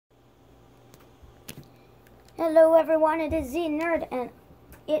Hello everyone, it is Z-Nerd, and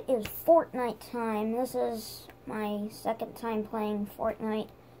it is Fortnite time. This is my second time playing Fortnite,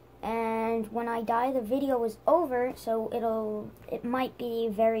 and when I die the video is over, so it might be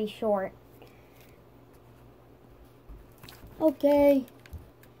very short. Okay.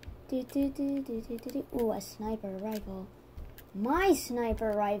 Ooh, a sniper rifle. My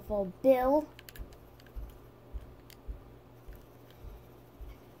sniper rifle, Bill.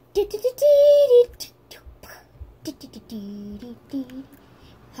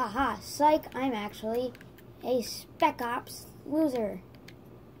 Haha, psych, I'm actually a Spec Ops loser.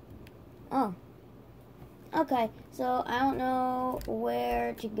 Oh. Okay, so I don't know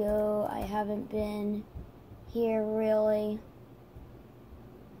where to go. I haven't been here really.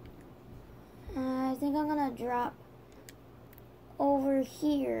 I think I'm gonna drop over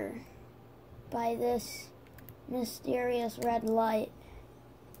here by this mysterious red light.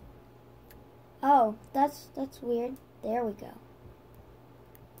 Oh, that's weird. There we go.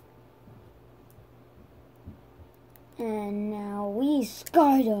 And now we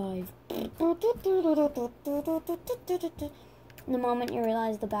skydive. The moment you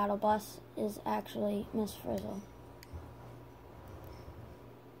realize the battle bus is actually Miss Frizzle.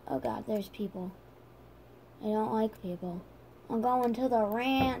 Oh god, there's people. I don't like people. I'm going to the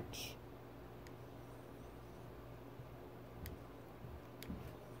ranch.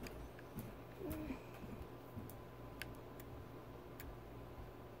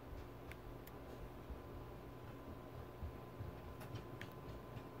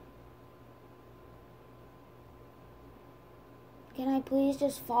 Can I please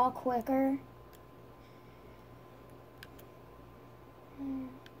just fall quicker?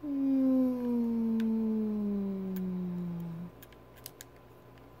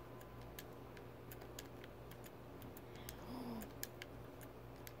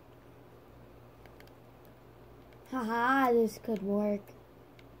 Haha, this could work.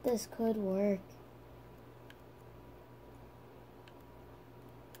 This could work.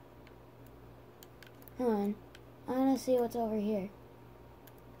 Hold on. I want to see what's over here.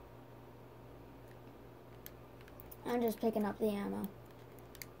 I'm just picking up the ammo.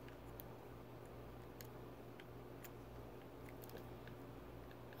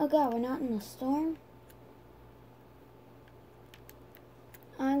 Oh god, we're not in a storm?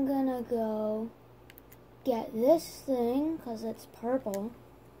 I'm gonna go get this thing, because it's purple.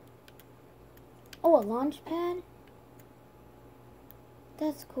 Oh, a launch pad?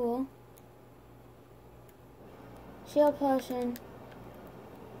 That's cool. Shield potion.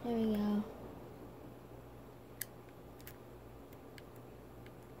 There we go.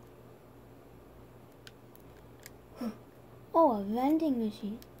 Oh, a vending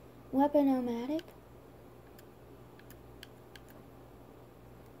machine. Weapon-o-matic?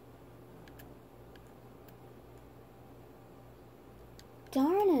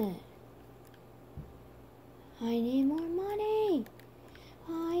 Darn it. I need more money.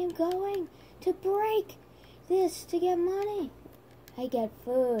 I am going to break this to get money. I get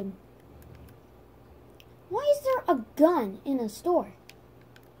food. Why is there a gun in a store?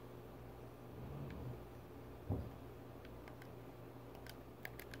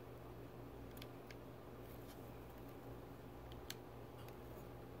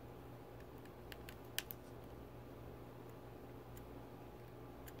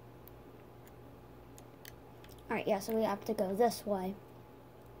 Alright, yeah, so we have to go this way.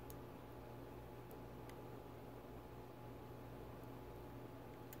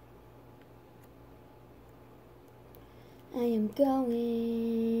 I am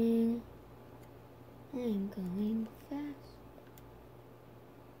going fast.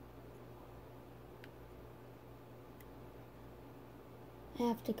 I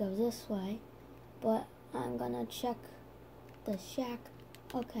have to go this way, but I'm gonna check the shack.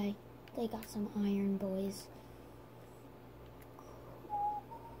 Okay, they got some iron, boys.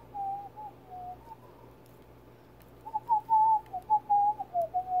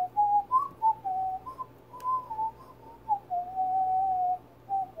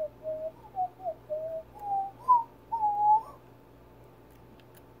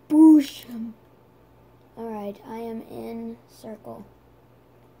 Boosham. Alright, I am in circle.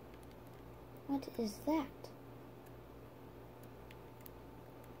 What is that?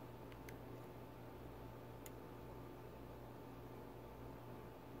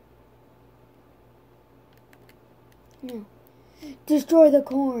 No. Destroy the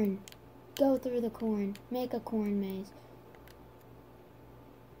corn. Go through the corn. Make a corn maze.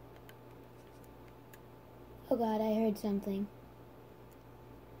 Oh god, I heard something.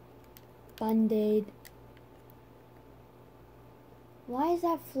 Band-Aid. Why is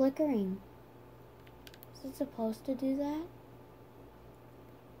that flickering? Is it supposed to do that?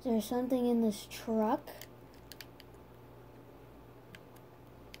 Is there something in this truck?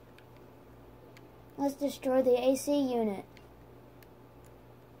 Let's destroy the AC unit.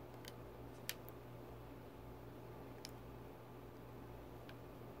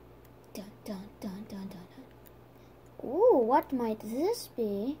 Dun dun dun dun dun dun. Ooh, what might this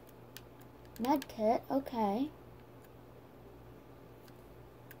be? Med kit, okay.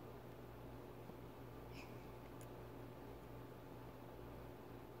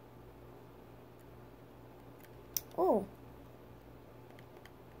 Ooh.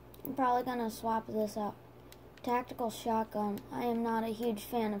 I'm probably gonna swap this out. Tactical shotgun. I am not a huge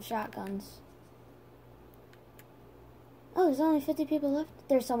fan of shotguns. Oh, there's only 50 people left.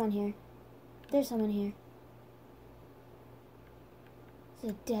 There's someone here. There's someone here.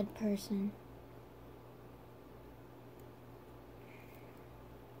 It's a dead person.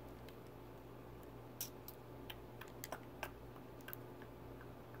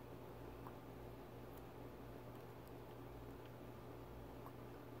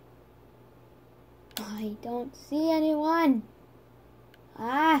 I don't see anyone.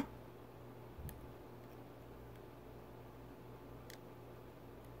 Ah!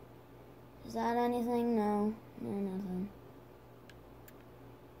 Is that anything? No. No, nothing.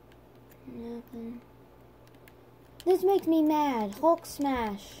 Nothing. This makes me mad. Hulk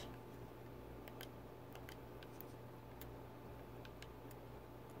smash.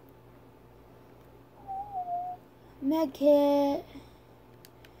 Medkit.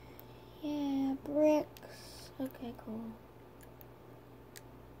 Yeah, bricks. Okay, cool.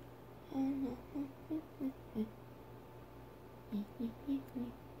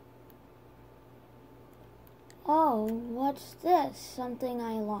 Oh, what's this? Something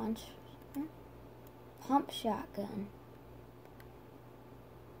I launched. Pump shotgun.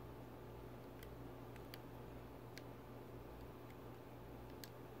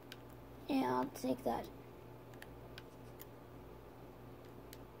 Yeah, I'll take that.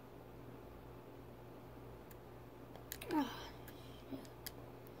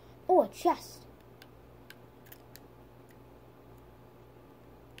 Oh, a chest.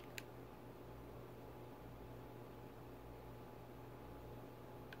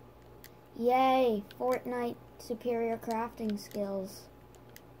 Yay, Fortnite superior crafting skills.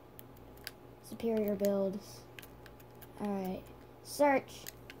 Superior builds. Alright. Search.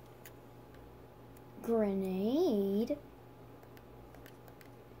 Grenade.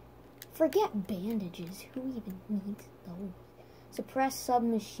 Forget bandages. Who even needs those? Suppress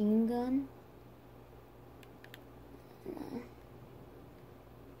submachine gun.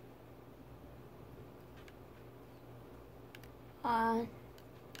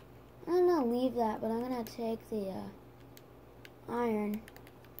 I'm gonna leave that, but I'm gonna take the iron.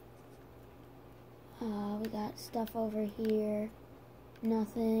 We got stuff over here.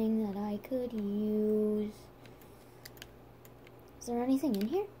 Nothing that I could use. Is there anything in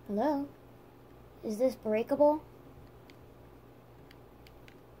here? Hello? Is this breakable?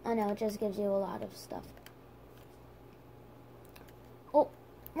 I know, it just gives you a lot of stuff. Oh,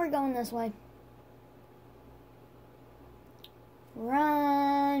 we're going this way.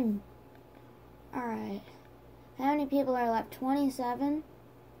 Run! Alright. How many people are left? 27?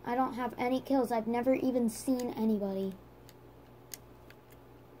 I don't have any kills. I've never even seen anybody.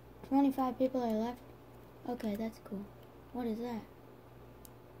 25 people are left? Okay, that's cool. What is that?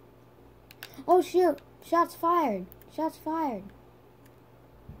 Oh shoot! Shots fired! Shots fired!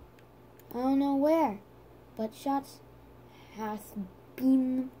 I don't know where, but shots doth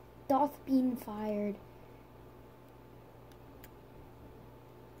been fired.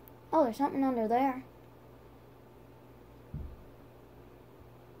 Oh, there's something under there.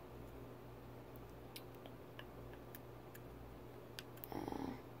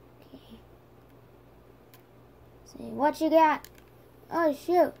 Okay. See what you got. Oh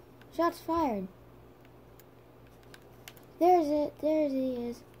shoot! Shots fired. There's it. There he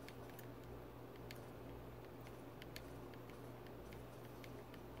is.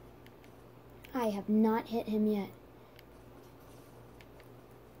 I have not hit him yet.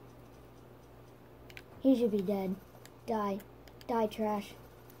 He should be dead. Die. Die, trash.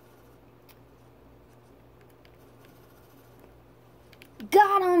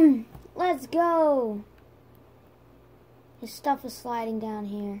 Got him! Let's go! His stuff is sliding down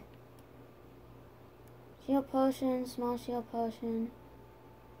here. Shield potion, small shield potion.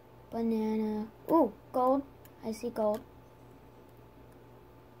 Banana. Ooh, gold. I see gold.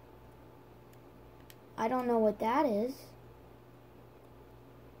 I don't know what that is.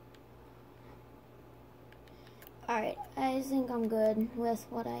 Alright, I think I'm good with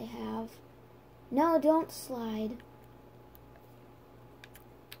what I have. No, don't slide.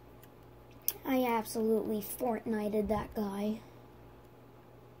 I absolutely Fortnited that guy.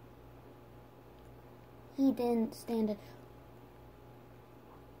 He didn't stand it.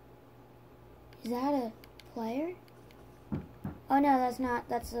 Is that a player? Oh no, that's not.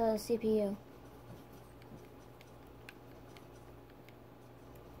 That's a CPU.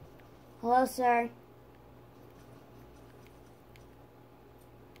 Hello, sir.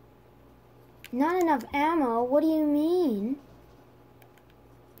 Not enough ammo? What do you mean?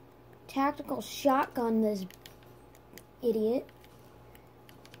 Tactical shotgun this idiot.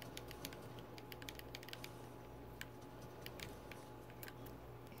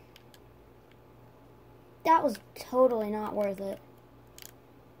 That was totally not worth it.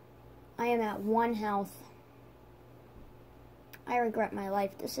 I am at 1 health. I regret my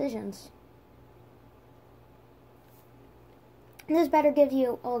life decisions. This better give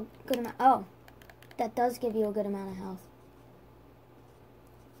you a good amount. Oh, that does give you a good amount of health.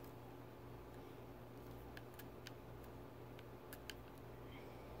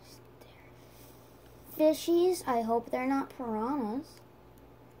 Fishies. I hope they're not piranhas.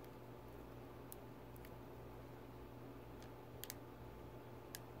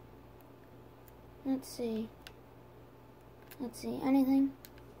 Let's see. Anything?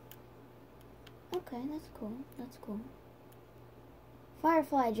 Okay, that's cool. That's cool.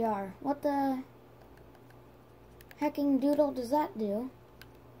 Firefly jar. What the hecking doodle does that do?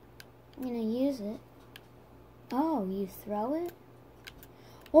 I'm gonna use it. Oh, you throw it?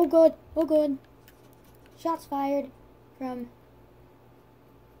 Oh good. Oh good. Shots fired from...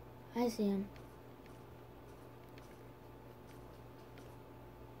 I see him.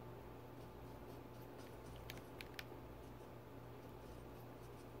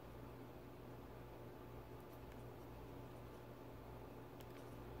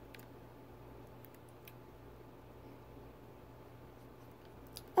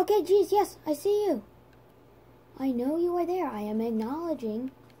 Okay, geez, yes, I see you. I know you are there. I am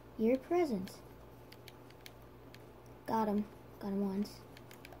acknowledging your presence. Got him. Got him once.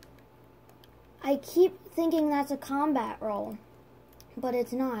 I keep thinking that's a combat role, but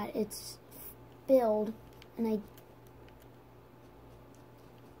it's not. It's build, and I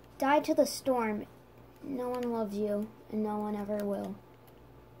died to the storm. No one loves you, and no one ever will.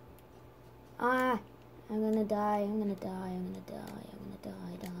 Ah, I'm gonna die. I'm gonna die. I'm gonna die. I'm gonna die.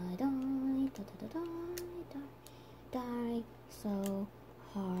 Die so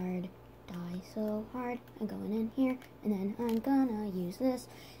hard. Die so hard. I'm going in here, and then I'm gonna use this,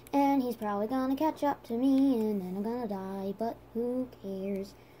 and he's probably gonna catch up to me, and then I'm gonna die, but who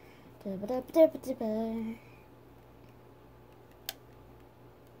cares?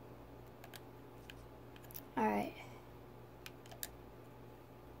 Alright.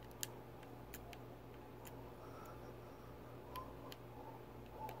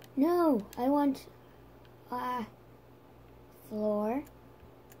 No, I want floor.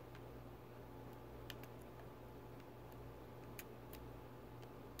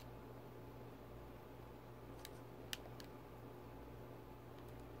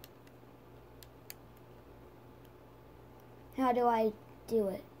 How do I do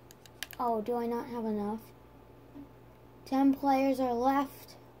it? Oh, do I not have enough? 10 players are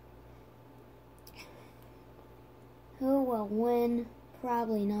left. Who will win?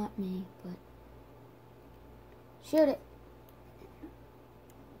 Probably not me, but shoot it.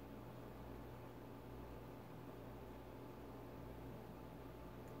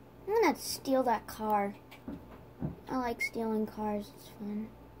 I'm gonna steal that car. I like stealing cars, it's fun.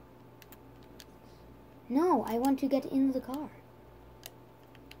 No, I want to get in the car.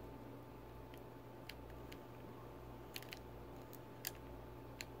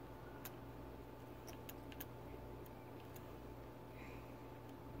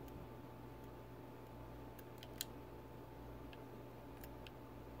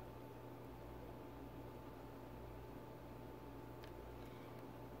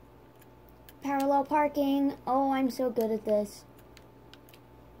 Parallel parking. Oh, I'm so good at this.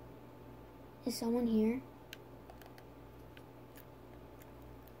 Is someone here?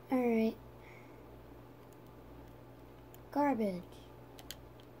 Alright. Garbage.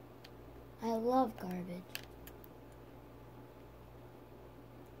 I love garbage.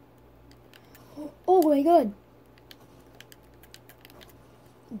 Oh my god.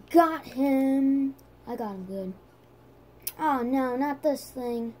 Got him. I got him good. Oh no, not this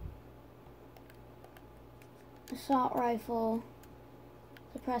thing. Assault rifle.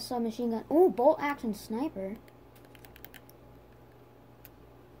 Suppressed submachine gun. Oh, bolt action sniper.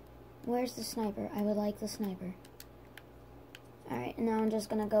 Where's the sniper? I would like the sniper. Alright, now I'm just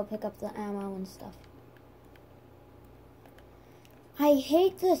gonna go pick up the ammo and stuff. I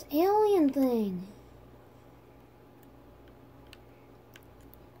hate this alien thing.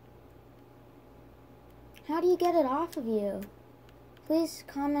 How do you get it off of you? Please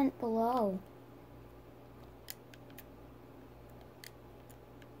comment below.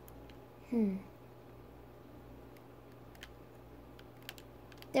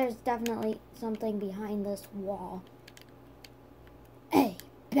 There's definitely something behind this wall. A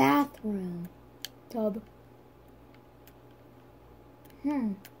bathroom tub.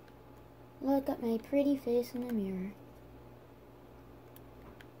 Look at my pretty face in the mirror.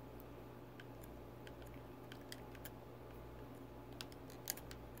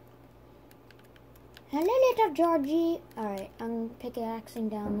 Hello, little Georgie. Alright, I'm pickaxing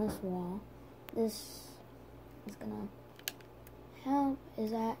down this wall. This is gonna help.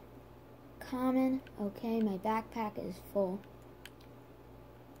 Is that common? Okay, my backpack is full.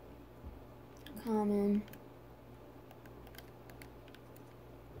 Common.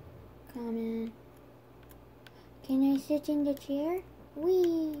 Common. Can I sit in the chair?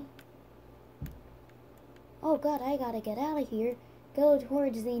 Whee! Oh god, I gotta get out of here. Go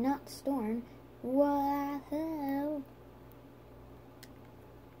towards the nut storm. Wow.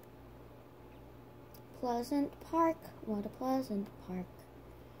 Pleasant Park. What a pleasant park.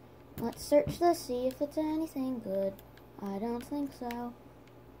 Let's search this, see if it's anything good. I don't think so.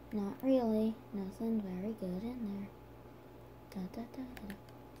 Not really. Nothing very good in there. Da, da, da, da.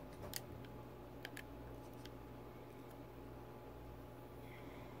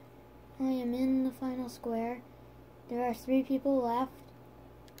 I am in the final square. There are 3 people left.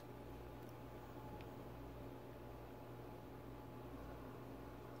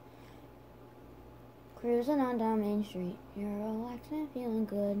 Cruising on down Main Street. You're relaxing, feeling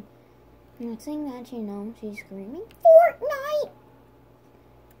good. Next thing that you know, she's screaming, Fortnite!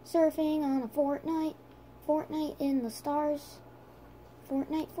 Surfing on a Fortnite. Fortnite in the stars.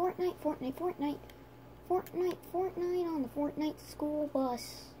 Fortnite, Fortnite, Fortnite, Fortnite. Fortnite, Fortnite on the Fortnite school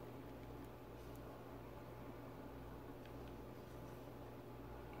bus.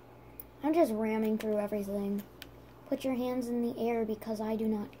 I'm just ramming through everything. Put your hands in the air because I do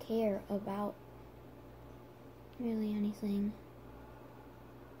not care about really anything.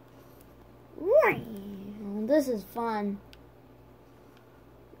 Oh, this is fun.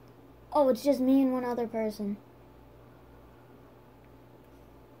 Oh, it's just me and one other person.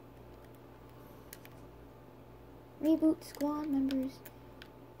 Reboot squad members.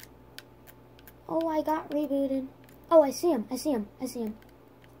 Oh, I got rebooted. Oh, I see him. I see him. I see him.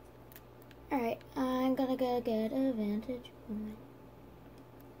 Alright, I'm gonna go get a vantage point.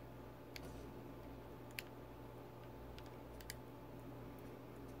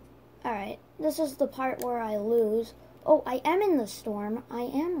 Alright, this is the part where I lose. Oh, I am in the storm. I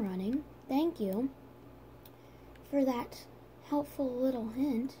am running. Thank you for that helpful little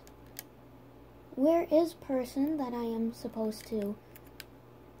hint. Where is person that I am supposed to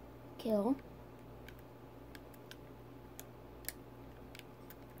kill?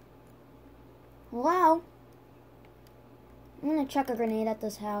 Hello? I'm gonna chuck a grenade at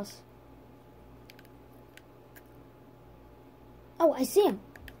this house. Oh, I see him.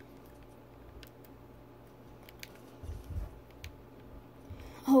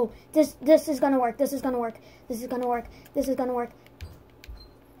 Oh, this is gonna work. This is gonna work. This is gonna work. This is gonna work.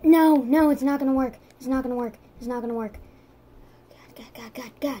 No, it's not gonna work. It's not gonna work. It's not gonna work.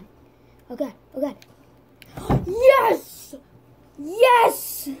 God. Oh God. Yes!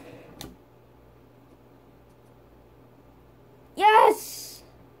 Yes! Yes!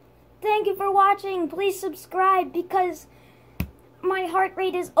 Thank you for watching. Please subscribe because my heart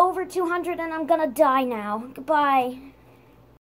rate is over 200 and I'm gonna die now. Goodbye.